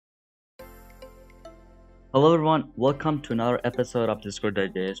Hello everyone, welcome to another episode of the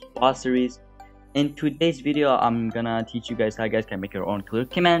Score.js boss series. In today's video, I'm gonna teach you guys how you guys can make your own clear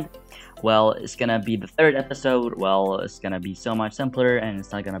command. Well, it's gonna be the third episode. Well, it's gonna be so much simpler and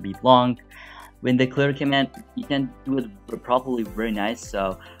it's not gonna be long. When the clear command, you can do it probably very nice.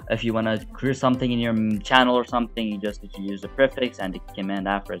 So if you wanna clear something in your channel or something, you just need to use the prefix and the command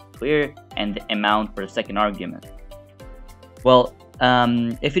after it clear and the amount for the second argument. Well,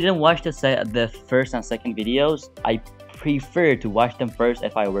 if you didn't watch the first and second videos, I prefer to watch them first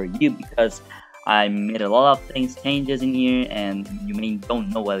if I were you, because I made a lot of changes in here and you may don't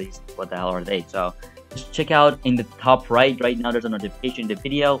know what the hell are they. So just check out in the top right now, there's a notification in the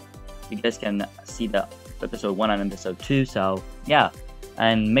video. You guys can see the episode 1 and episode 2. So yeah,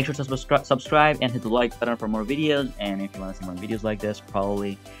 and make sure to subscribe and hit the like button for more videos, and if you want to see more videos like this,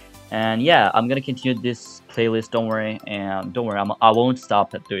 probably. And yeah, I'm gonna continue this playlist. Don't worry, and don't worry, I won't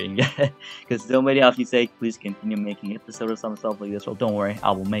stop doing it because so many of you say please continue making episodes or some stuff like this. Well, don't worry,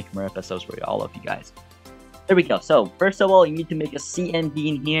 I will make more episodes for all of you guys. There we go. So first of all, you need to make a CMD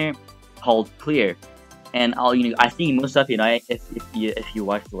in here called clear, and I think most of you know, if you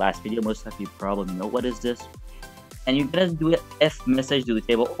watched the last video, most of you probably know what is this. And you're gonna do it if message to the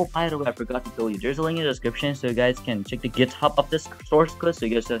table. Oh, by the way, I forgot to tell you, there's a link in the description so you guys can check the GitHub of this source code, so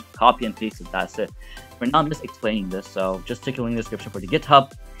you guys can copy and paste it. That's it. For now, I'm just explaining this, so just check the link in the description for the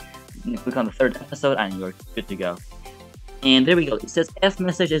GitHub. Click on the third episode and you're good to go. And there we go. It says if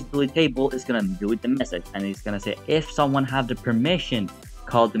message is deletable, it's gonna delete the message, and it's gonna say if someone have the permission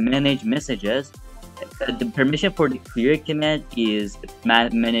called the manage messages. The permission for the clear command is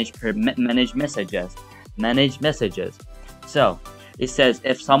manage messages. Manage messages. So it says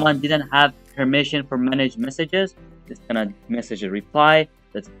if someone didn't have permission for manage messages, it's gonna message a reply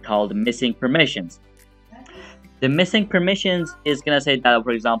that's called missing permissions. The missing permissions is gonna say that,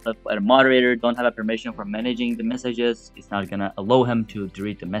 for example, if a moderator don't have a permission for managing the messages, it's not gonna allow him to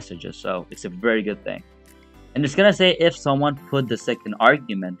delete the messages. So it's a very good thing. And it's gonna say if someone put the second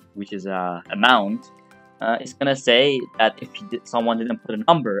argument, which is amount, it's gonna say that if someone didn't put a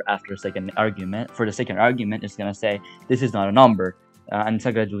number after the second argument, it's gonna say this is not a number, and it's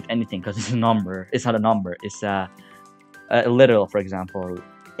not gonna do anything because it's a number. It's not a number. It's a literal, for example, or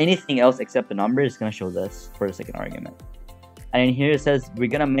anything else except the number is gonna show this for the second argument. And in here it says we're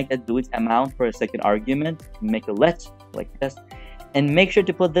gonna make a delete amount for a second argument. Make a let like this, and make sure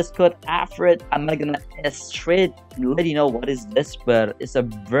to put this code after it. I'm not gonna straight let you know what is this, but it's a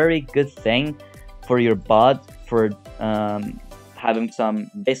very good thing for your bot for having some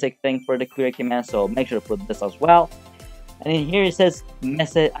basic thing for the clear command. So make sure to put this as well. And in here it says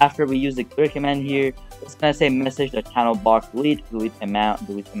message after we use the clear command here, it's gonna say message the channel box delete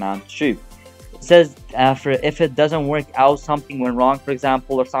amount true. It says after if it doesn't work out, something went wrong, for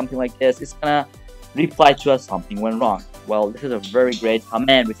example, or something like this, it's gonna reply to us something went wrong. Well, this is a very great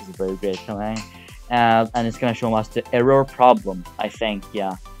command, and it's gonna show us the error problem. I think,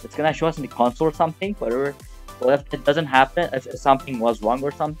 yeah, it's gonna show us in the console or something, whatever. Well, if it doesn't happen, if something was wrong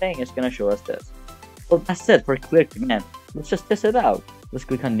or something, it's gonna show us this. Well, that's it for clear command. Let's just test it out. Let's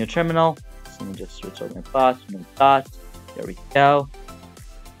click on new terminal. So let me just switch over my thoughts. There we go.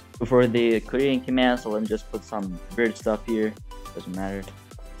 Before the clearing command, so let me just put some weird stuff here. Doesn't matter.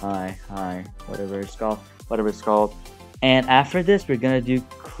 Hi, whatever it's called. And after this, we're gonna do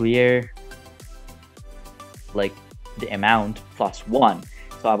clear, like the amount plus 1.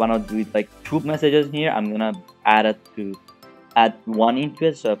 So I want to do like 2 messages here. I'm gonna add 1 into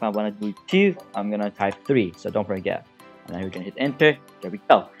it. So if I want to do 2, I'm gonna type 3. So don't forget. And then we're gonna hit enter. There we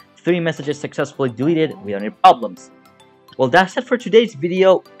go. 3 messages successfully deleted without any problems. Well, that's it for today's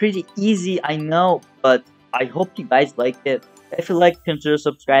video. Pretty easy, I know, but I hope you guys liked it. If you like, consider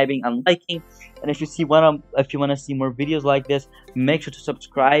subscribing and liking. And if you want to see more videos like this, make sure to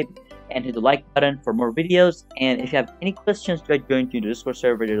subscribe and hit the like button for more videos. And if you have any questions, try going to the Discord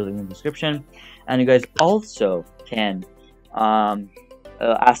server, there's a link in the description. And you guys also can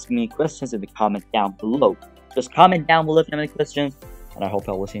ask me questions in the comment down below. Just comment down below if you have any questions, and I hope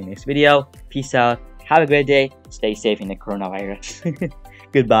I will see you in the next video. Peace out, have a great day, stay safe in the coronavirus.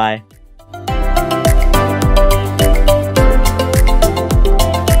 Goodbye.